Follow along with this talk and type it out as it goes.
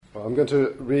I'm going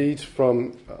to read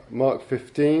from Mark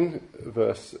 15,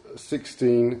 verse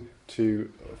 16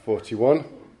 to 41,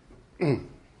 the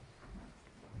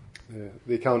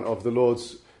account of the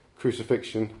Lord's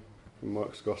crucifixion in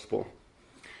Mark's Gospel.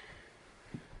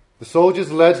 The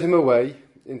soldiers led him away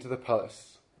into the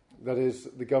palace, that is,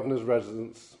 the governor's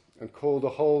residence, and called the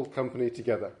whole company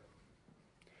together.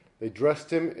 They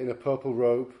dressed him in a purple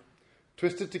robe,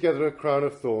 twisted together a crown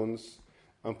of thorns,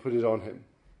 and put it on him.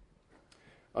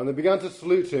 And they began to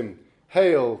salute him,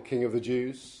 "Hail, King of the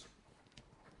Jews!"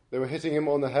 They were hitting him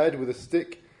on the head with a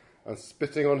stick and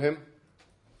spitting on him.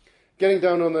 Getting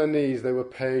down on their knees, they were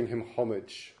paying him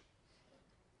homage.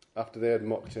 After they had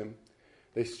mocked him,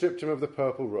 they stripped him of the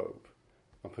purple robe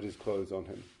and put his clothes on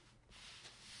him.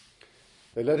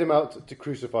 They led him out to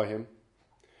crucify him.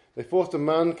 They forced a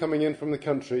man coming in from the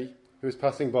country who was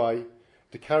passing by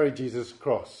to carry Jesus'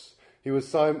 cross. He was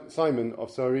Simon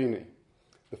of Cyrene,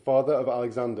 the father of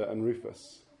Alexander and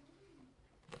Rufus.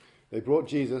 They brought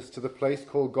Jesus to the place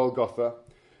called Golgotha,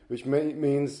 which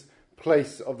means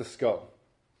place of the skull.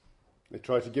 They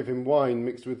tried to give him wine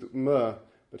mixed with myrrh,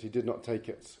 but he did not take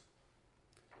it.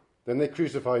 Then they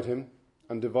crucified him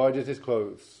and divided his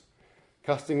clothes,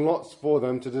 casting lots for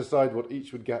them to decide what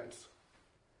each would get.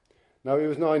 Now it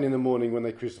was 9 a.m. when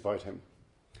they crucified him.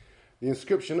 The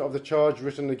inscription of the charge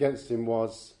written against him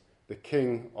was, "The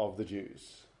King of the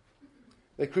Jews."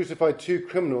 They crucified 2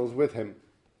 criminals with him,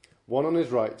 one on his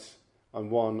right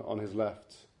and one on his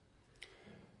left.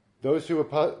 Those who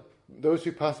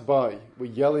passed by were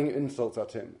yelling insults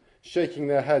at him, shaking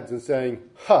their heads and saying,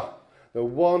 "Ha! The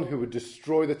one who would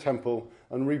destroy the temple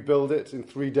and rebuild it in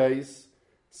 3 days.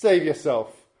 Save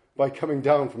yourself by coming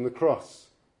down from the cross."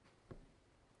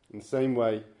 In the same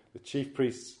way, the chief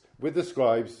priests with the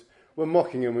scribes were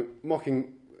mocking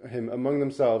him among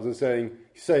themselves and saying,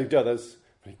 "He saved others,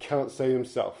 but he cannot save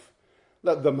himself.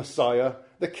 Let the Messiah,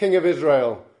 the King of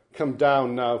Israel, come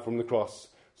down now from the cross,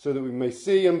 so that we may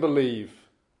see and believe."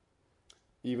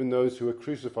 Even those who were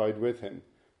crucified with him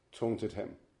taunted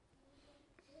him.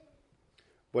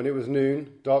 When it was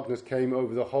noon, darkness came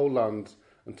over the whole land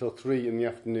until 3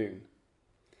 p.m.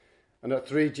 And at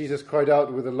 3, Jesus cried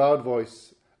out with a loud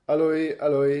voice, "Eloi,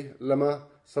 Eloi, lema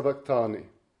sabachthani,"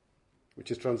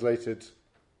 which is translated,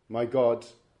 my God,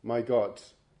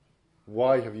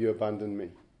 why have you abandoned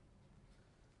me?"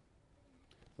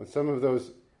 When some of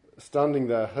those standing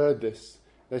there heard this,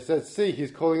 they said, "See,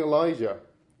 he's calling Elijah."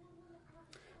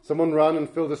 Someone ran and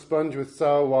filled a sponge with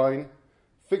sour wine,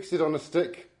 fixed it on a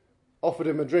stick, offered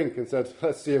him a drink and said,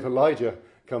 "Let's see if Elijah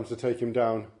comes to take him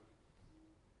down."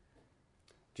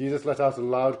 Jesus let out a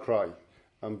loud cry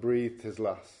and breathed his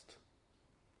last.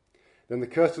 Then the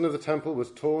curtain of the temple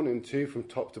was torn in 2 from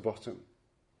top to bottom.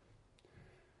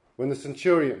 When the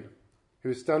centurion, who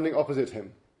was standing opposite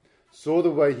him, saw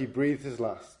the way he breathed his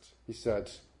last, he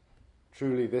said,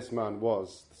 "Truly this man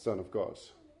was the Son of God."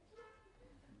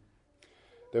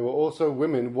 There were also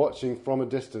women watching from a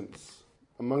distance.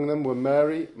 Among them were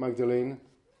Mary Magdalene,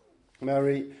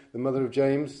 Mary, the mother of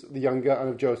James the younger and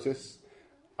of Joseph,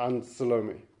 and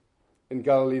Salome. In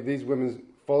Galilee, these women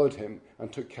followed him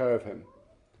and took care of him.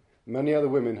 Many other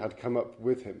women had come up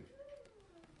with him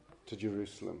to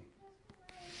Jerusalem.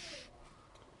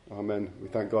 Amen. We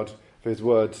thank God for his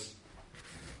words.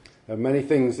 There are many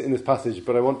things in this passage,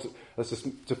 but I want us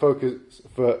to focus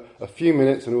for a few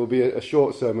minutes, and it will be a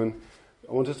short sermon.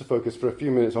 I want us to focus for a few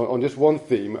minutes on just one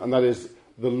theme, and that is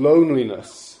the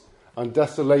loneliness and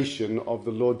desolation of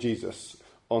the Lord Jesus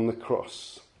on the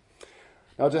cross.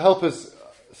 Now, to help us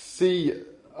see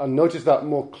and notice that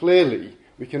more clearly,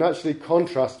 we can actually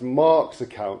contrast Mark's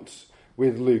account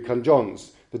with Luke and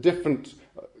John's. The different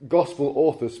gospel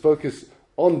authors focus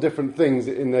on different things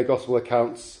in their gospel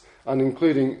accounts, and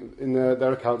including in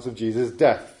their accounts of Jesus'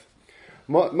 death.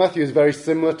 Matthew is very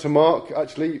similar to Mark,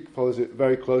 actually, follows it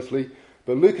very closely,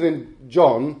 but Luke and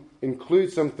John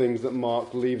include some things that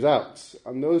Mark leaves out,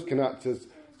 and those can act as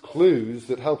clues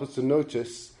that help us to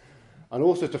notice and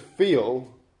also to feel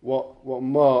what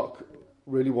Mark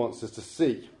really wants us to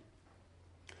see.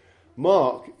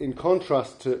 Mark, in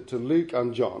contrast to Luke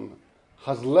and John,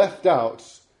 has left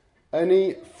out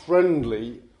any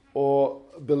friendly or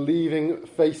believing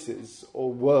faces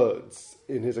or words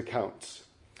in his account.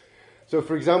 So,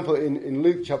 for example, in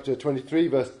Luke chapter 23,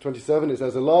 verse 27, it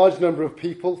says, "A large number of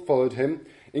people followed him,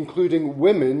 including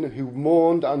women who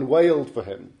mourned and wailed for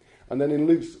him." And then in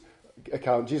Luke's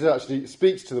account, Jesus actually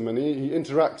speaks to them and he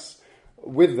interacts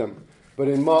with them. But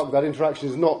in Mark, that interaction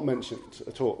is not mentioned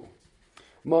at all.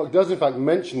 Mark does, in fact,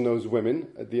 mention those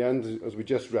women at the end, as we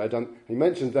just read, and he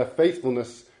mentions their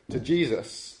faithfulness to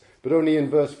Jesus. But only in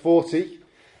verse 40,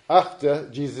 after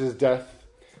Jesus' death,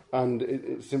 and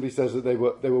it simply says that they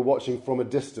were watching from a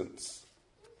distance.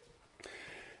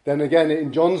 Then again,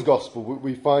 in John's Gospel,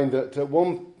 we find that at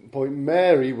one point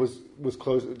Mary was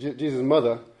close, Jesus'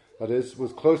 mother, that is,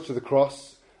 was close to the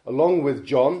cross, along with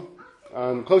John,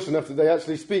 and close enough that they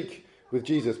actually speak with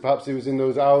Jesus. Perhaps it was in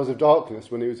those hours of darkness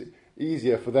when it was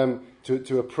easier for them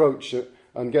to approach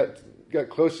and get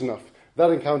close enough.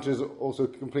 That encounter is also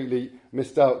completely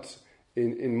missed out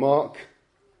in Mark.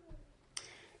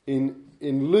 In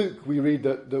Luke, we read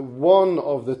that one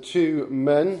of the two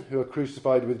men who are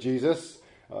crucified with Jesus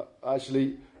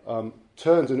actually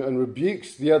turns and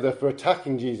rebukes the other for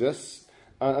attacking Jesus,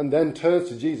 and then turns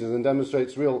to Jesus and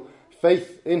demonstrates real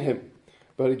faith in him.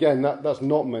 But again, that's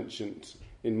not mentioned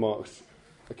in Mark's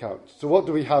account. So what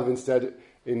do we have instead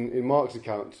in Mark's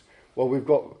account? Well, we've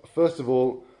got, first of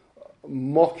all,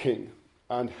 mocking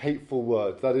and hateful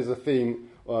words. That is a theme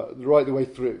right the way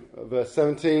through. Verse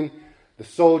 17, the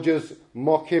soldiers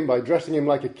mock him by dressing him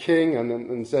like a king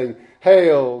and saying,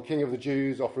 "Hail, King of the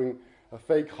Jews," offering a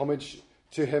fake homage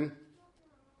to him.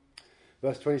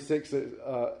 Verse 26, it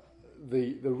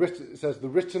says, the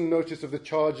written notice of the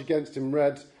charge against him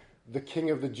read, "The King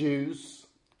of the Jews,"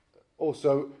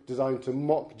 also designed to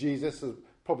mock Jesus,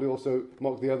 probably also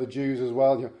mock the other Jews as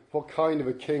well. What kind of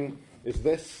a king is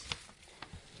this?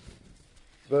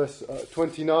 Verse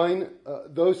 29,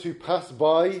 those who passed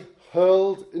by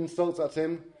hurled insults at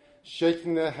him,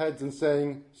 shaking their heads and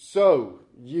saying, "So,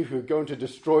 you who are going to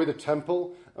destroy the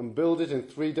temple and build it in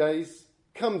 3 days,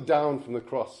 come down from the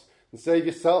cross and save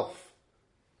yourself."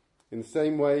 In the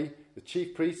same way, the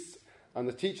chief priests and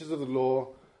the teachers of the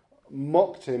law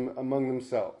mocked him among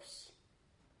themselves.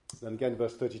 Then again,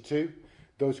 verse 32,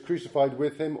 those crucified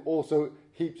with him also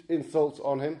heaped insults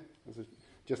on him, as I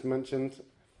just mentioned.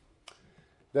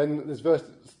 Then there's verse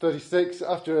 36,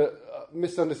 after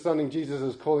misunderstanding Jesus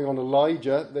as calling on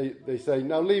Elijah, they say,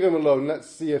 "Now leave him alone, let's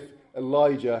see if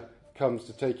Elijah comes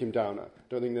to take him down." I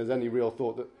don't think there's any real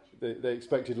thought that they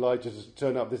expected Elijah to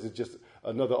turn up. This is just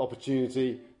another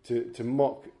opportunity to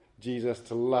mock Jesus,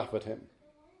 to laugh at him.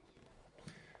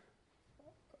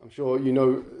 I'm sure you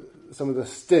know some of the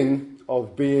sting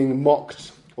of being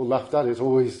mocked or laughed at. It's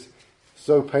always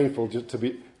so painful just to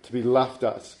be laughed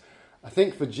at. I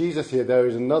think for Jesus here there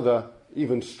is another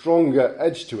even stronger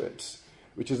edge to it,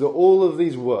 which is that all of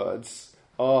these words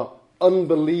are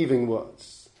unbelieving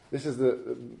words. This is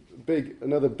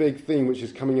another big theme which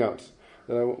is coming out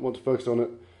that I want to focus on it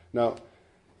now.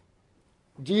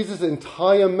 Jesus'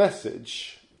 entire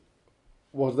message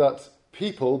was that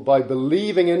people, by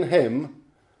believing in him,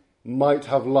 might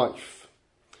have life.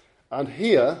 And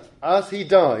here, as he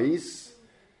dies,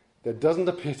 there doesn't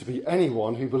appear to be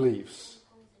anyone who believes.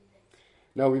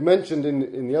 Now, we mentioned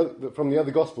from the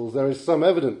other Gospels, there is some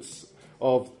evidence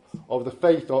of the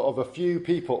faith of a few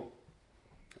people,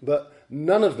 but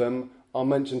none of them are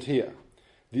mentioned here.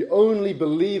 The only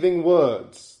believing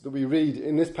words that we read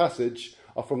in this passage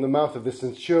are from the mouth of the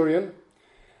centurion,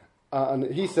 and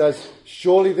he says,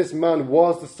 "Surely this man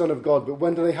was the Son of God." But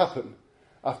when do they happen?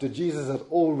 After Jesus had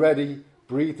already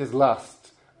breathed his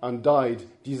last and died.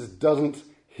 Jesus doesn't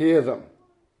hear them.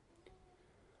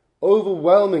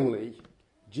 Overwhelmingly,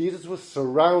 Jesus was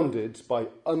surrounded by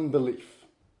unbelief.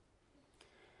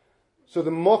 So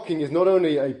the mocking is not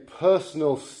only a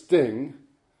personal sting,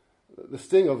 the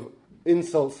sting of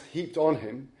insults heaped on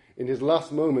him in his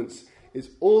last moments, is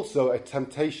also a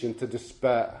temptation to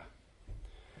despair.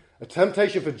 A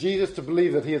temptation for Jesus to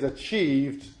believe that he has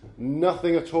achieved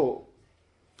nothing at all.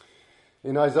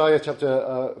 In Isaiah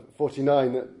chapter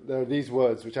 49, there are these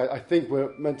words, which I think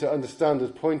we're meant to understand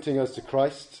as pointing us to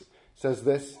Christ. It says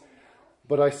this,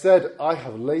 "But I said, I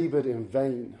have laboured in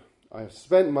vain. I have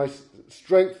spent my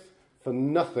strength for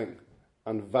nothing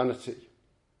and vanity.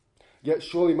 Yet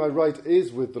surely my right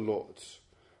is with the Lord,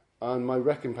 and my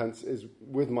recompense is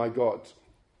with my God."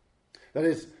 That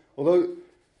is, although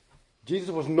Jesus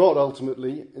was not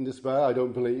ultimately in despair, I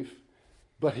don't believe,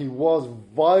 but he was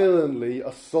violently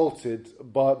assaulted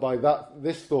by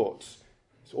this thought.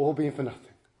 It's all been for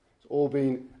nothing. It's all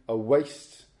been a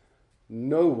waste.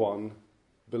 No one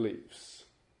believes.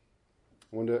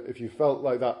 I wonder if you felt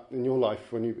like that in your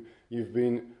life when you've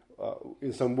been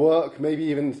in some work, maybe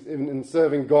even in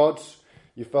serving God.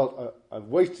 You felt, I've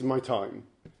wasted my time.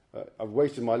 I've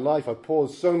wasted my life. I've poured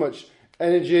so much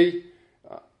energy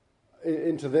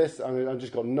into this, and I've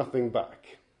just got nothing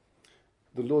back.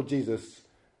 The Lord Jesus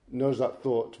knows that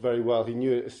thought very well. He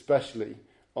knew it especially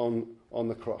on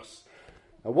the cross.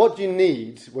 Now, what do you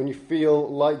need when you feel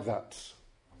like that?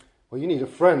 Well, you need a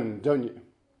friend, don't you?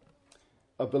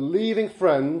 A believing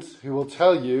friend who will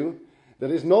tell you that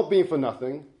it's not been for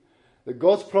nothing, that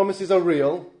God's promises are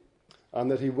real,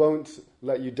 and that he won't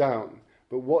let you down.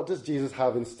 But what does Jesus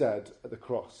have instead at the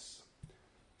cross?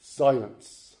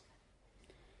 Silence.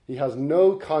 He has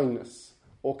no kindness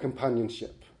or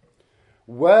companionship.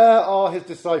 Where are his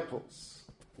disciples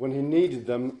when he needed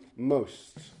them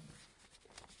most?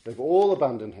 They've all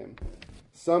abandoned him.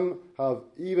 Some have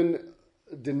even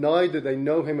denied that they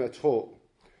know him at all.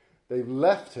 They've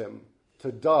left him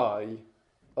to die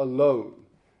alone.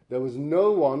 There was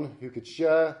no one who could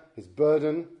share his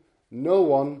burden, no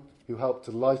one who helped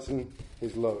to lighten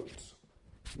his loads,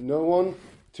 no one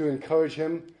to encourage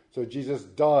him. So Jesus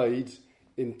died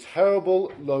in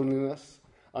terrible loneliness,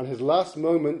 and his last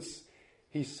moments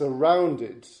he's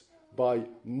surrounded by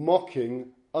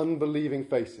mocking, unbelieving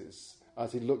faces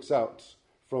as he looks out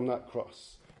from that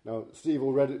cross. Now, Steve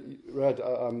already read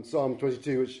Psalm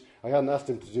 22, which I hadn't asked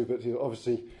him to do, but he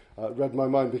obviously read my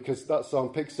mind, because that psalm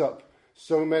picks up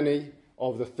so many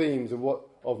of the themes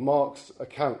of Mark's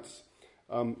accounts.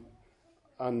 And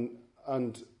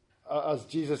as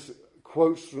Jesus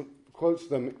quotes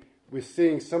them, we're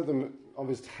seeing something of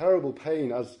his terrible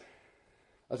pain as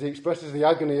he expresses the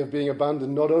agony of being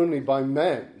abandoned not only by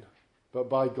men, but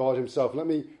by God himself. Let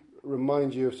me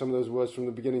remind you of some of those words from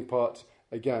the beginning part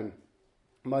again.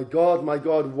 My God,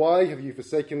 why have you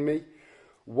forsaken me?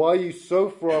 Why are you so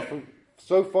far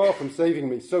from saving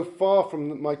me, so far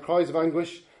from my cries of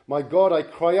anguish? My God, I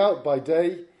cry out by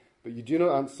day, but you do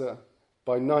not answer,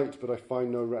 by night, but I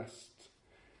find no rest.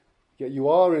 Yet you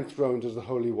are enthroned as the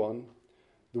Holy One,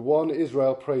 the one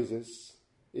Israel praises.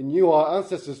 In you our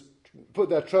ancestors put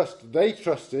their trust. They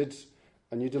trusted,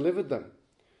 and you delivered them.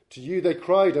 To you they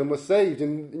cried and were saved.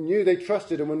 In you they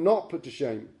trusted and were not put to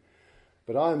shame.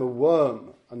 But I am a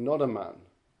worm and not a man,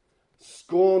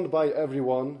 scorned by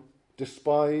everyone,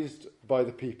 despised by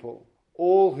the people.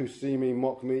 All who see me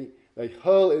mock me. They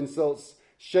hurl insults,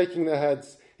 shaking their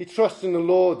heads. He trusts in the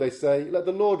Lord, they say. Let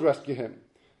the Lord rescue him.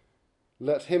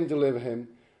 Let him deliver him,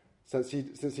 since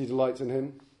he delights in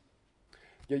him.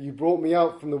 Yet you brought me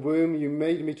out from the womb. You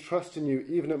made me trust in you,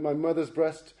 even at my mother's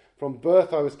breast. From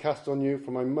birth I was cast on you.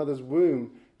 From my mother's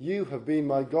womb you have been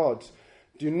my God.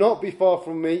 Do not be far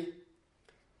from me,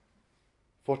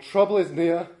 for trouble is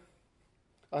near,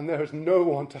 and there is no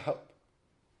one to help.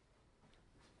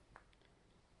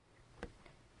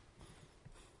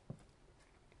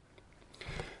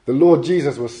 The Lord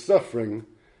Jesus was suffering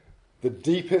the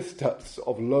deepest depths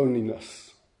of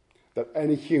loneliness that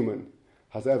any human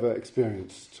has ever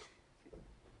experienced.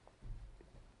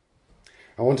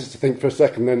 I want us to think for a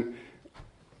second then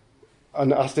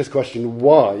and ask this question: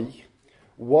 why?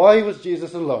 Why was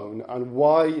Jesus alone, and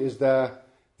why is there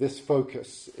this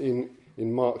focus in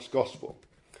Mark's Gospel?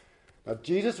 Now,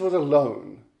 Jesus was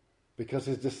alone because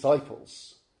his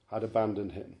disciples had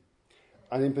abandoned him,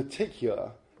 and in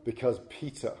particular because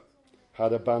Peter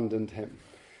had abandoned him.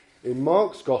 In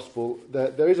Mark's Gospel,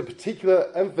 there is a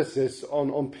particular emphasis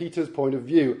on Peter's point of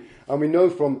view, and we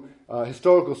know from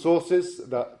historical sources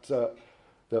that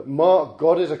Mark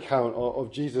got his account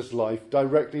of Jesus' life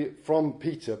directly from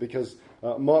Peter, because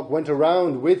Mark went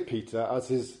around with Peter as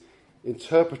his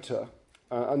interpreter,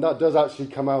 and that does actually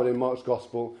come out in Mark's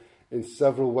Gospel in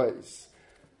several ways.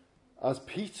 As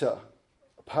Peter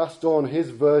passed on his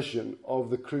version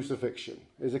of the crucifixion,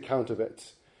 his account of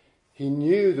it, he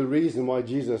knew the reason why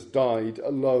Jesus died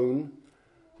alone,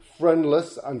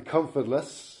 friendless and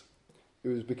comfortless. It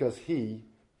was because he,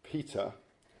 Peter,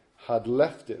 had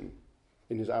left him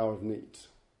in his hour of need.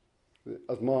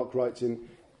 As Mark writes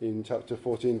in chapter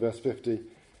 14, verse 50,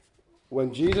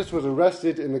 when Jesus was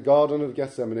arrested in the Garden of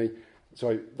Gethsemane,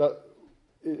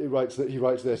 he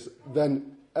writes this,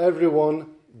 then everyone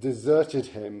deserted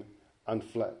him and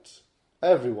fled.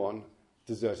 Everyone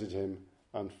deserted him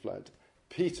and fled.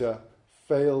 Peter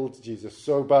failed Jesus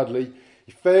so badly.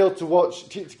 He failed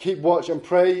to keep watch and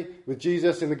pray with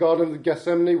Jesus in the Garden of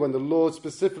Gethsemane when the Lord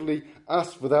specifically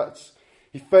asked for that.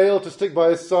 He failed to stick by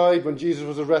his side when Jesus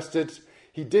was arrested.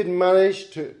 He did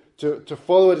manage to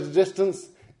follow at a distance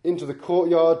into the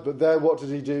courtyard, but there what did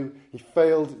he do? He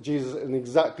failed Jesus in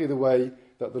exactly the way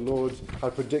that the Lord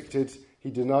had predicted.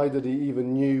 He denied that he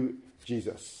even knew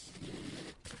Jesus.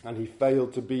 And he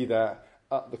failed to be there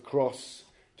at the cross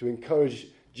to encourage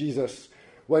Jesus.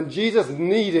 When Jesus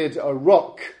needed a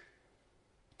rock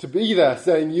to be there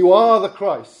saying, "You are the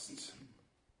Christ,"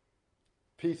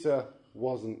 Peter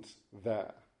wasn't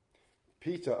there.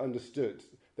 Peter understood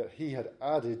that he had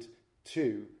added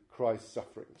to Christ's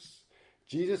sufferings.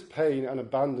 Jesus' pain and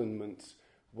abandonment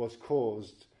was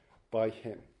caused by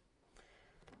him.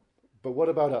 But what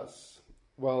about us?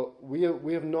 Well, we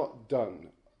have not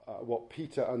done what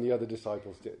Peter and the other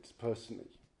disciples did personally.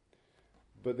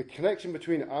 But the connection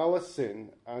between our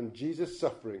sin and Jesus'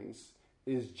 sufferings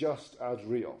is just as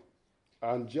real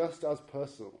and just as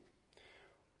personal.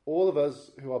 All of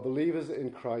us who are believers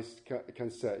in Christ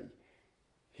can say,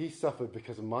 he suffered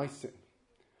because of my sin.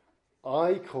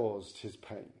 I caused his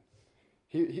pain.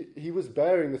 He was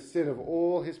bearing the sin of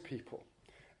all his people.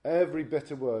 Every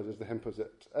bitter word, as the hymn puts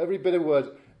it. Every bitter word,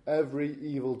 every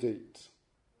evil deed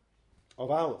of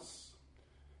ours.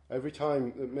 Every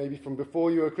time, maybe from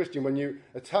before you were a Christian, when you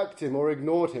attacked him or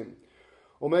ignored him.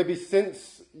 Or maybe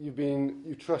since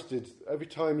you trusted, every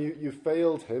time you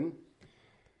failed him.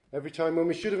 Every time when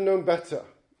we should have known better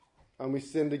and we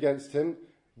sinned against him,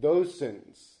 those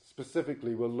sins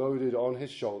specifically were loaded on his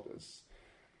shoulders.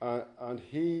 And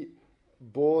he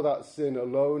bore that sin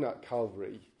alone at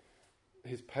Calvary.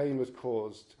 His pain was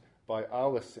caused by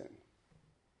our sin.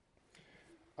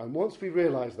 And once we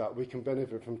realise that, we can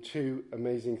benefit from two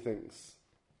amazing things.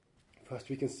 First,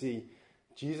 we can see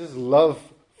Jesus' love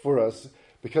for us,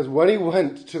 because when he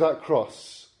went to that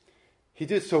cross, he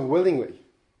did so willingly.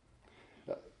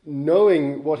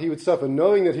 Knowing what he would suffer,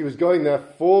 knowing that he was going there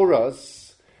for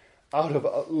us, out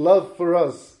of love for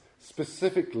us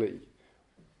specifically,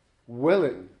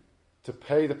 willing to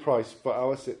pay the price for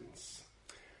our sins.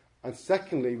 And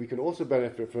secondly, we can also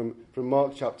benefit from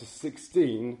Mark chapter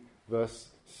 16, verse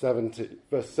 7.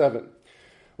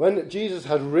 When Jesus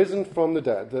had risen from the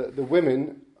dead, the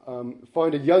women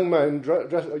find a young man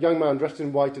dressed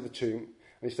in white at the tomb.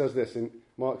 And he says this in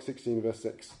Mark 16, verse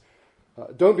 6.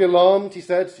 Don't be alarmed, he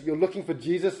said. You're looking for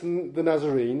Jesus the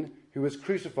Nazarene, who was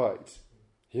crucified.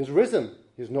 He has risen.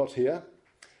 He is not here.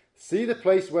 See the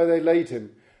place where they laid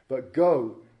him. But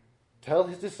go, tell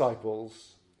his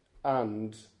disciples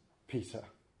and Peter.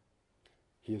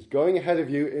 He is going ahead of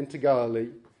you into Galilee.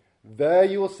 There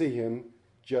you will see him,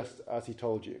 just as he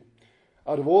told you.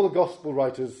 Out of all the gospel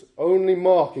writers, only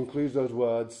Mark includes those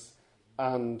words,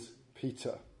 and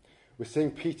Peter. We're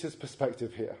seeing Peter's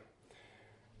perspective here.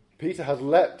 Peter has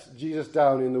let Jesus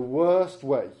down in the worst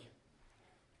way,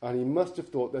 and he must have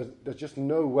thought there's just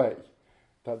no way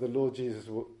that the Lord Jesus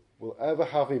will ever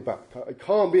have me back. I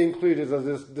can't be included as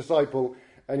his disciple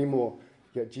anymore.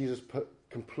 Yet Jesus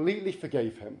completely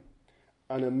forgave him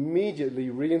and immediately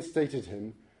reinstated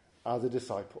him as a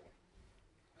disciple.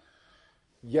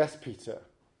 Yes, Peter,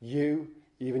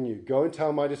 even you, go and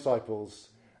tell my disciples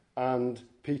and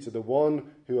Peter, the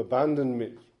one who abandoned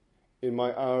me in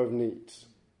my hour of need.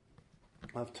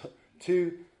 I have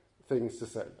two things to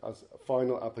say as a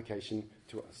final application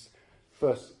to us.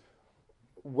 First,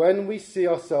 when we see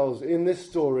ourselves in this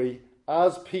story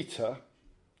as Peter,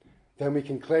 then we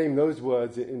can claim those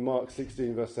words in Mark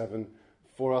 16, verse 7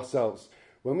 for ourselves.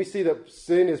 When we see that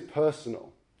sin is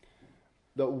personal,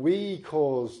 that we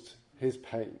caused his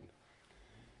pain,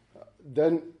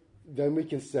 then we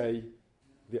can say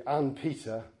the and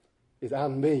Peter is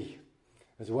and me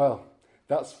as well.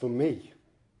 That's for me.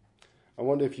 I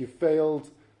wonder if you failed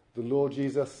the Lord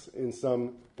Jesus in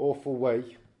some awful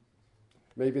way.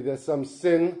 Maybe there's some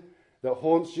sin that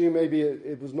haunts you. Maybe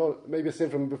it was not, maybe a sin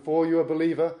from before you were a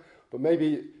believer, but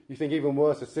maybe you think even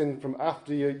worse, a sin from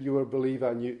after you were a believer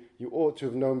and you ought to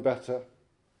have known better.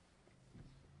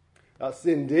 That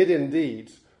sin did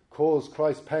indeed cause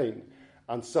Christ's pain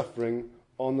and suffering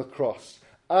on the cross.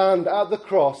 And at the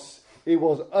cross, it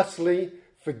was utterly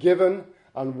forgiven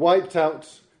and wiped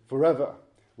out forever.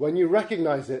 When you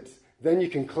recognize it, then you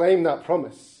can claim that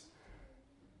promise.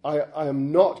 I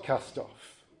am not cast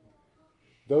off.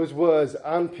 Those words,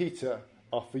 and Peter,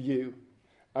 are for you.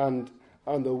 And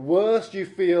the worse you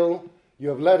feel you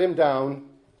have let him down,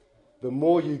 the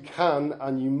more you can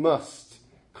and you must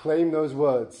claim those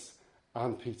words,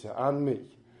 and Peter, and me.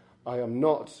 I am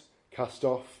not cast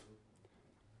off.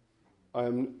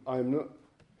 I'm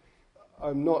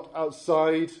not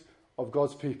outside of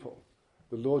God's people.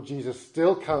 The Lord Jesus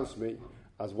still counts me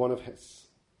as one of his.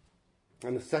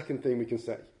 And the second thing we can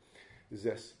say is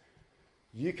this.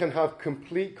 You can have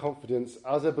complete confidence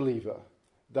as a believer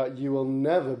that you will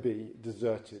never be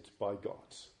deserted by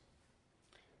God.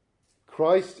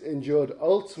 Christ endured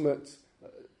ultimate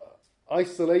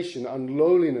isolation and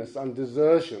loneliness and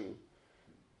desertion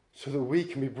so that we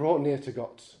can be brought near to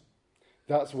God.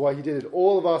 That's why he did it.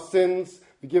 All of our sins,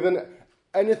 forgiven,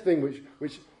 anything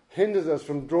which hinders us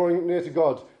from drawing near to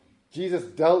God, Jesus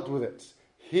dealt with it.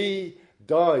 He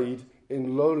died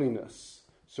in loneliness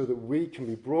so that we can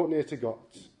be brought near to God.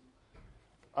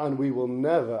 And we will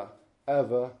never,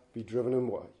 ever be driven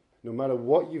away. No matter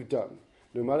what you've done,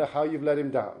 no matter how you've let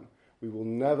him down, we will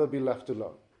never be left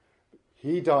alone.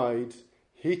 He died,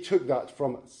 he took that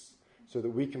from us so that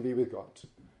we can be with God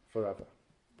forever.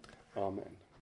 Amen.